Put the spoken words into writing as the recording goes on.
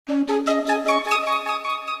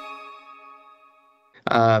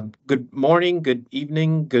Good morning, good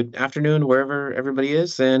evening, good afternoon, wherever everybody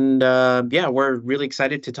is. And yeah, we're really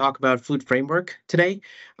excited to talk about Fluid Framework today.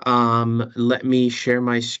 Let me share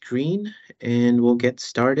my screen and we'll get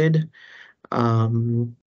started.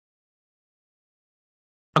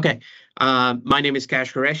 Okay, my name is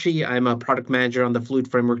Qureshi. I'm a product manager on the Fluid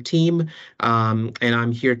Framework team, and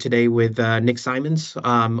I'm here today with Nick Simons,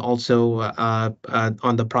 also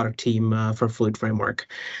on the product team for Fluid Framework.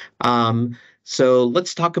 So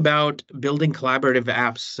let's talk about building collaborative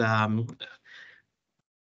apps.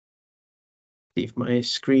 See if my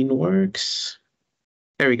screen works.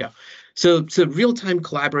 There we go. So real-time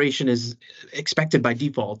collaboration is expected by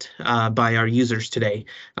default by our users today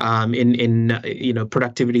in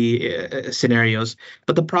productivity scenarios.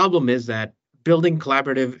 But the problem is that building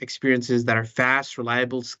collaborative experiences that are fast,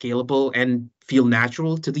 reliable, scalable, and feel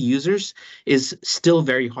natural to the users is still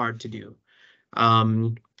very hard to do.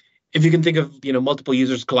 If you can think of multiple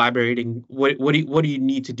users collaborating, what do you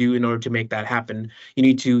need to do in order to make that happen? You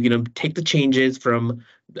need to take the changes from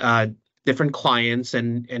different clients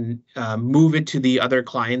and move it to the other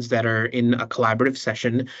clients that are in a collaborative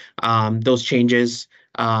session. Those changes,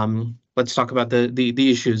 let's talk about the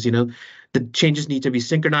issues. The changes need to be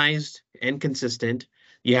synchronized and consistent.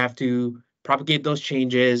 You have to propagate those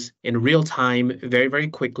changes in real time, very, very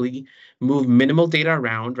quickly, move minimal data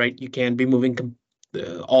around, right? You can't be moving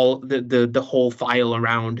all the whole file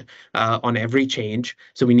around on every change.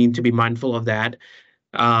 So we need to be mindful of that.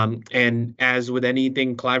 And as with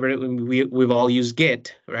anything collaborative, we've all used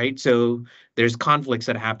Git, right? So there's conflicts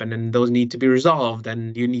that happen and those need to be resolved.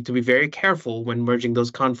 And you need to be very careful when merging those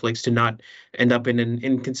conflicts to not end up in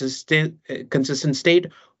an consistent state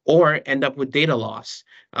or end up with data loss.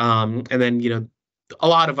 And then, a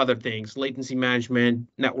lot of other things, latency management,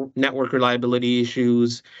 network reliability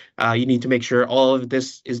issues. You need to make sure all of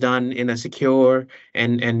this is done in a secure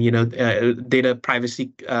and data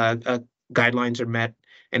privacy guidelines are met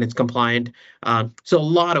and it's compliant. So a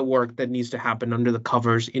lot of work that needs to happen under the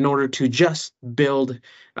covers in order to just build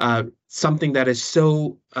something that is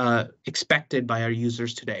so expected by our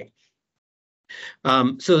users today.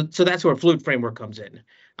 So that's where Fluid Framework comes in.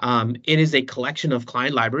 It is a collection of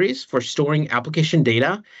client libraries for storing application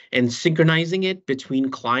data and synchronizing it between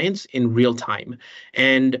clients in real time.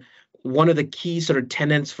 And one of the key sort of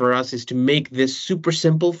tenets for us is to make this super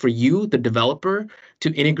simple for you, the developer,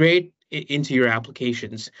 to integrate into your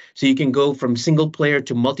applications. So you can go from single player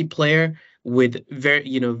to multiplayer with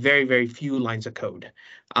very, very few lines of code.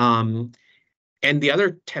 And the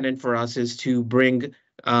other tenet for us is to bring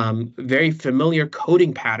very familiar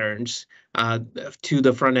coding patterns to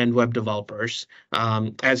the front-end web developers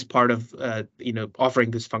as part of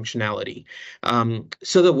offering this functionality.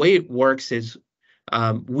 So the way it works is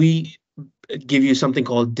we give you something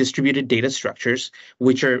called distributed data structures,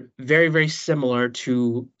 which are very, very similar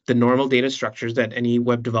to the normal data structures that any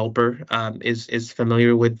web developer is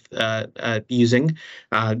familiar with using.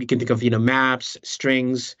 You can think of maps,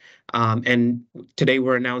 strings, and today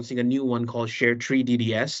we're announcing a new one called Shared Tree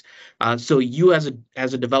DDS. So you as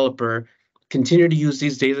a developer continue to use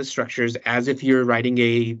these data structures as if you're writing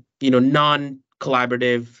a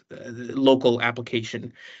non-collaborative local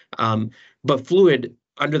application. But Fluid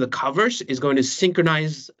under the covers is going to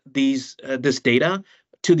synchronize this data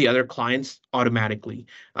to the other clients automatically.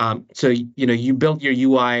 So you built your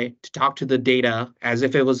UI to talk to the data as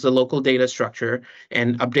if it was the local data structure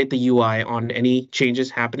and update the UI on any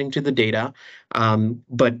changes happening to the data.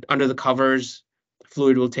 But under the covers,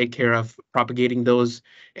 Fluid will take care of propagating those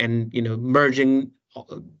and merging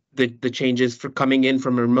the changes for coming in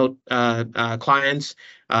from remote clients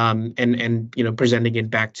and presenting it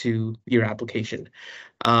back to your application.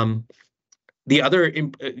 The other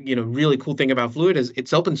really cool thing about Fluid is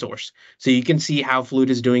it's open source, so you can see how Fluid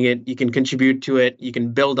is doing it. You can contribute to it, you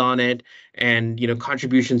can build on it, and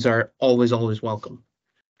contributions are always welcome.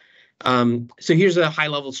 So here's a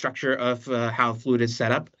high-level structure of how Fluid is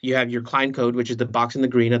set up. You have your client code, which is the box in the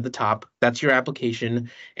green at the top. That's your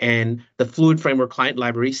application, and the Fluid Framework client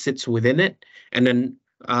library sits within it. And then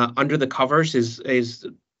under the covers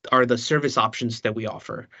are the service options that we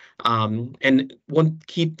offer. And one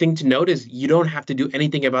key thing to note is you don't have to do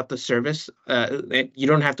anything about the service. You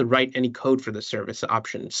don't have to write any code for the service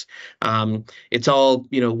options. It's all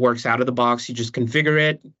works out of the box. You just configure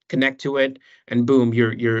it, connect to it, and boom,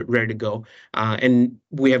 you're ready to go. And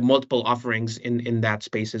we have multiple offerings in that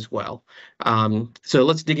space as well. So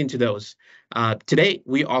let's dig into those. Today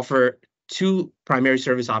we offer two primary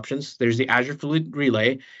service options. There's the Azure Fluid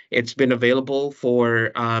Relay. It's been available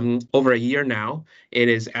for over a year now. It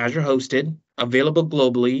is Azure hosted, available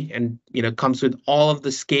globally, and comes with all of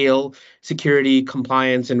the scale, security,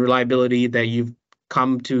 compliance, and reliability that you've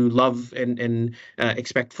come to love and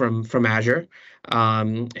expect from Azure.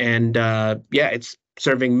 Yeah, it's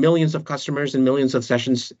serving millions of customers and millions of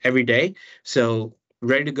sessions every day. So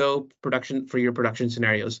ready to go production for your production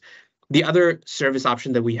scenarios. The other service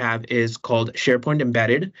option that we have is called SharePoint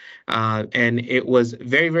Embedded, and it was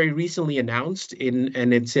very, very recently announced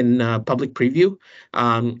and it's in public preview.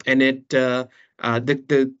 The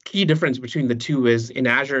key difference between the two is in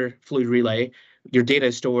Azure Fluid Relay, your data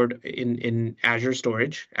is stored in Azure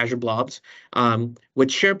storage, Azure blobs. With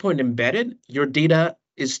SharePoint Embedded, your data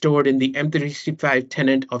is stored in the M365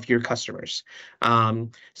 tenant of your customers.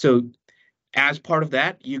 So as part of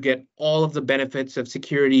that, you get all of the benefits of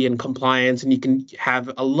security and compliance, and you can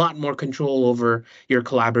have a lot more control over your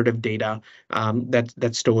collaborative data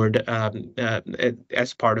that's stored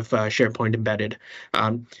as part of SharePoint Embedded.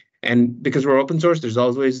 And because we're open source, there's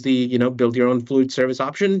always the build your own Fluid service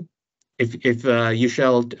option if you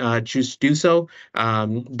shall choose to do so.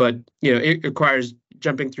 But it requires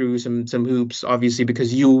jumping through some hoops, obviously,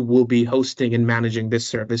 because you will be hosting and managing this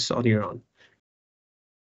service on your own.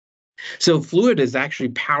 So Fluid is actually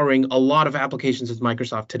powering a lot of applications with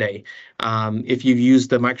Microsoft today. If you've used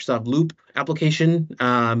the Microsoft Loop application,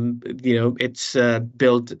 it's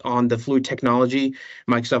built on the Fluid technology.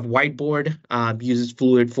 Microsoft Whiteboard uses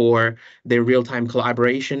Fluid for their real-time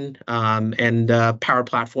collaboration, and Power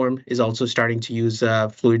Platform is also starting to use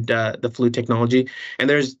Fluid, the Fluid technology. And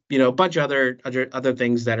there's a bunch of other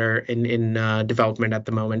things that are in development at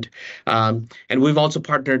the moment. And we've also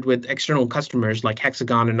partnered with external customers like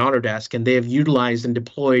Hexagon and Autodesk, and they have utilized and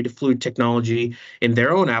deployed Fluid technology in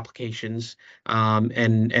their own applications. We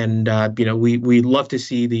love to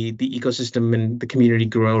see the ecosystem and the community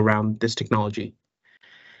grow around this technology.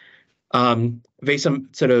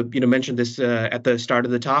 Vasim sort of mentioned this at the start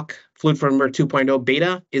of the talk. Fluid Firmware 2.0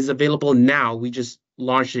 beta is available now. We just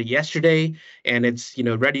launched it yesterday, and it's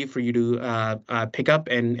ready for you to pick up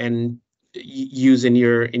and use in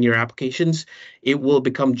your applications. It will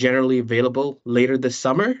become generally available later this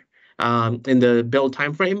summer in the build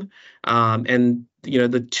timeframe. And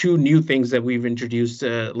the two new things that we've introduced,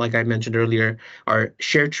 like I mentioned earlier, are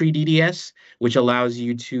ShareTree DDS, which allows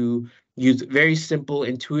you to use very simple,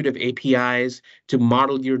 intuitive APIs to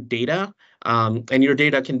model your data. And your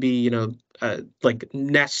data can be, like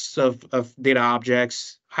nests of data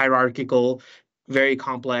objects, hierarchical, very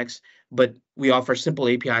complex, but we offer simple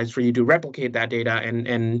APIs for you to replicate that data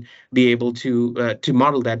and be able to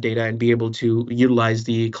model that data and be able to utilize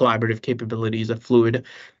the collaborative capabilities of Fluid.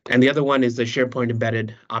 And the other one is the SharePoint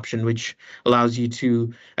Embedded option, which allows you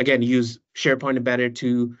to, again, use SharePoint Embedded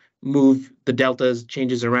to move the deltas,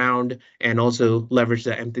 changes around, and also leverage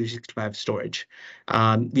the M365 storage.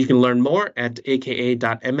 You can learn more at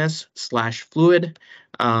aka.ms/fluid.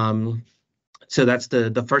 So that's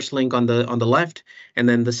the first link on the left. And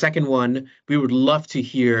then the second one, we would love to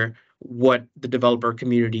hear what the developer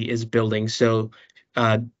community is building. So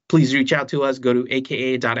please reach out to us. Go to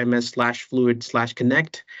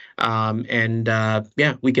aka.ms/fluid/connect.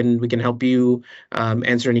 Yeah, we can help you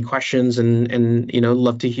answer any questions and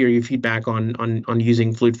love to hear your feedback on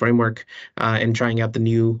using Fluid Framework and trying out the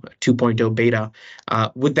new 2.0 beta.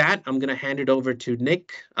 With that, I'm going to hand it over to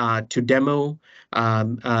Nick to demo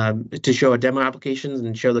to show a demo applications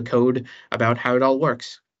and show the code about how it all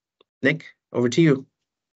works. Nick, over to you.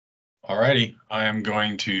 Alrighty, I am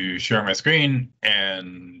going to share my screen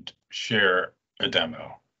and share a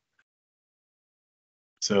demo.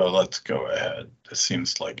 So let's go ahead. This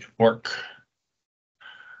seems like it work.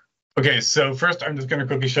 Okay, so first I'm just going to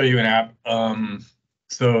quickly show you an app.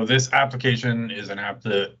 So this application is an app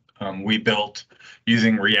that we built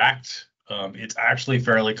using React. It's actually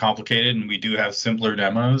fairly complicated, and we do have simpler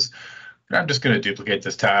demos. And I'm just going to duplicate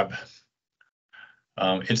this tab.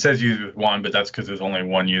 It says use one, but that's because there's only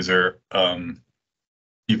one user,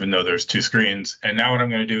 even though there's two screens. And now what I'm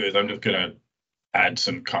going to do is I'm just going to add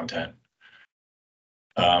some content.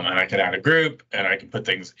 And I can add a group, and I can put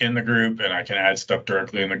things in the group, and I can add stuff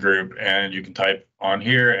directly in the group. And you can type on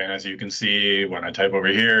here, and as you can see, when I type over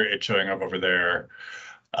here, it's showing up over there.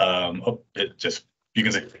 You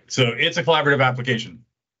can see. So it's a collaborative application,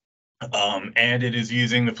 and it is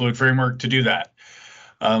using the Fluid framework to do that.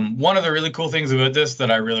 One of the really cool things about this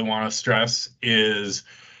that I really want to stress is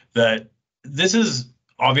that this is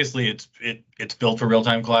obviously it's built for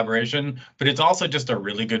real-time collaboration, but it's also just a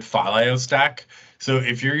really good file IO stack. So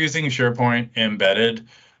if you're using SharePoint Embedded,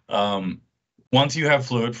 once you have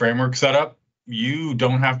Fluid framework set up, you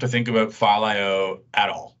don't have to think about file IO at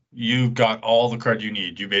all. you've got all the credit you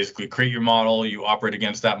need. You basically create your model, you operate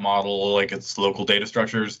against that model like it's local data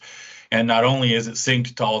structures. And not only is it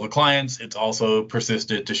synced to all the clients, it's also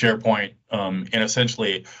persisted to SharePoint in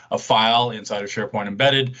essentially a file inside of SharePoint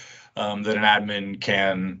Embedded that an admin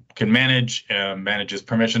can manage, manages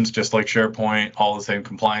permissions just like SharePoint. All the same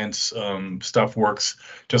compliance stuff works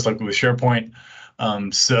just like with SharePoint.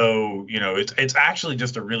 So, you know, it's actually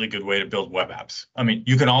just a really good way to build web apps. I mean,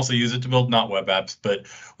 you can also use it to build not web apps, but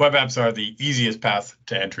web apps are the easiest path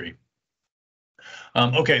to entry.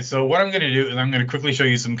 Okay, so what I'm going to do is I'm going to quickly show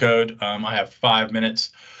you some code. I have 5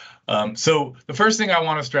 minutes. So the first thing I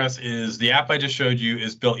want to stress is the app I just showed you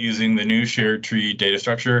is built using the new shared tree data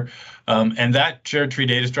structure. And that shared tree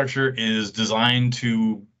data structure is designed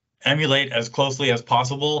to emulate as closely as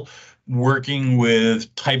possible working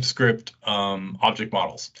with TypeScript object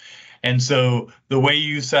models. And so the way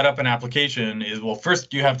you set up an application is, well,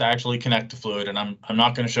 first you have to actually connect to Fluid, and I'm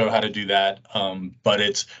not going to show how to do that, but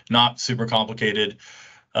it's not super complicated.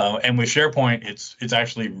 And with SharePoint, it's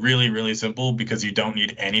actually really, really simple because you don't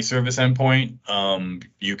need any service endpoint.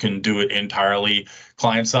 You can do it entirely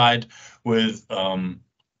client side. With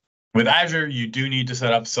Azure, you do need to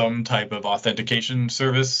set up some type of authentication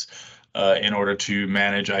service in order to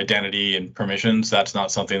manage identity and permissions. That's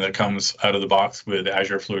not something that comes out of the box with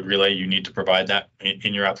Azure Fluid Relay. You need to provide that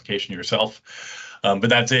in your application yourself. But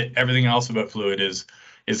that's it. Everything else about Fluid is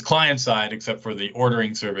client side, except for the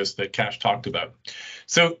ordering service that Kash talked about.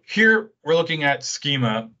 So here we're looking at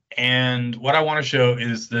schema, and what I want to show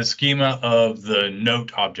is the schema of the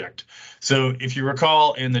note object. So if you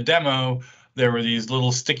recall in the demo, there were these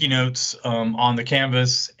little sticky notes on the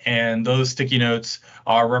canvas, and those sticky notes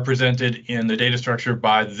are represented in the data structure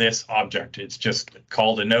by this object. It's just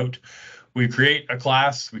called a note. We create a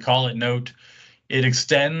class, we call it note. It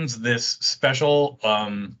extends this special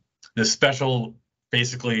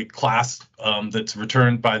basically class that's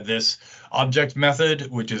returned by this object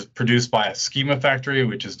method, which is produced by a schema factory,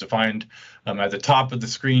 which is defined at the top of the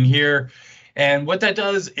screen here. And what that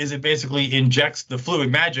does is it basically injects the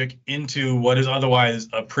Fluid magic into what is otherwise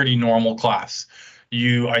a pretty normal class.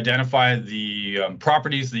 You identify the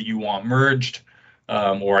properties that you want merged,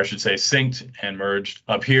 or I should say synced and merged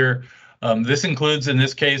up here. This includes, in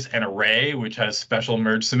this case, an array, which has special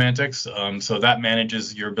merge semantics. So that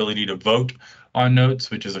manages your ability to vote on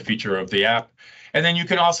notes, which is a feature of the app. And then you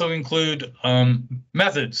can also include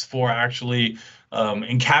methods for actually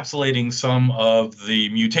encapsulating some of the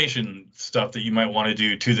mutation stuff that you might want to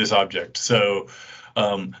do to this object. So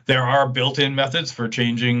there are built-in methods for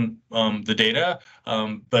changing the data,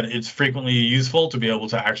 but it's frequently useful to be able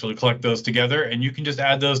to actually collect those together, and you can just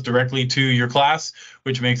add those directly to your class,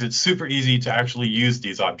 which makes it super easy to actually use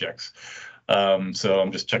these objects. So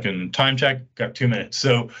I'm just checking time check, got 2 minutes.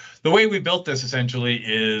 So the way we built this essentially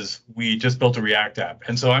is we just built a React app.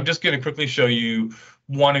 And so I'm just going to quickly show you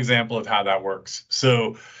one example of how that works.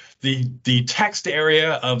 So the text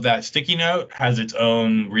area of that sticky note has its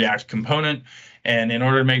own React component. And in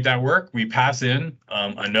order to make that work, we pass in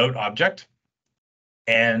a note object.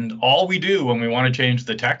 And all we do when we want to change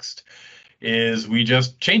the text is we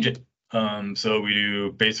just change it. So we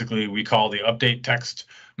do basically, we call the update text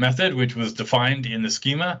method, which was defined in the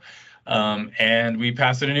schema, and we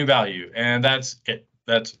pass it a new value. And that's it.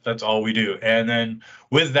 That's all we do. And then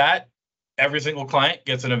with that, every single client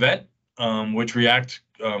gets an event, which React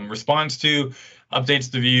responds to, updates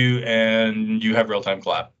the view, and you have real-time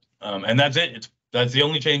collab. And that's it. That's the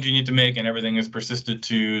only change you need to make, and everything is persisted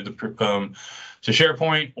to the to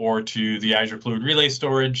SharePoint or to the Azure Fluid Relay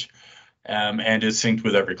storage, and is synced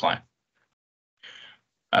with every client.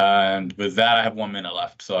 And with that, I have 1 minute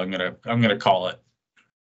left, so I'm gonna call it.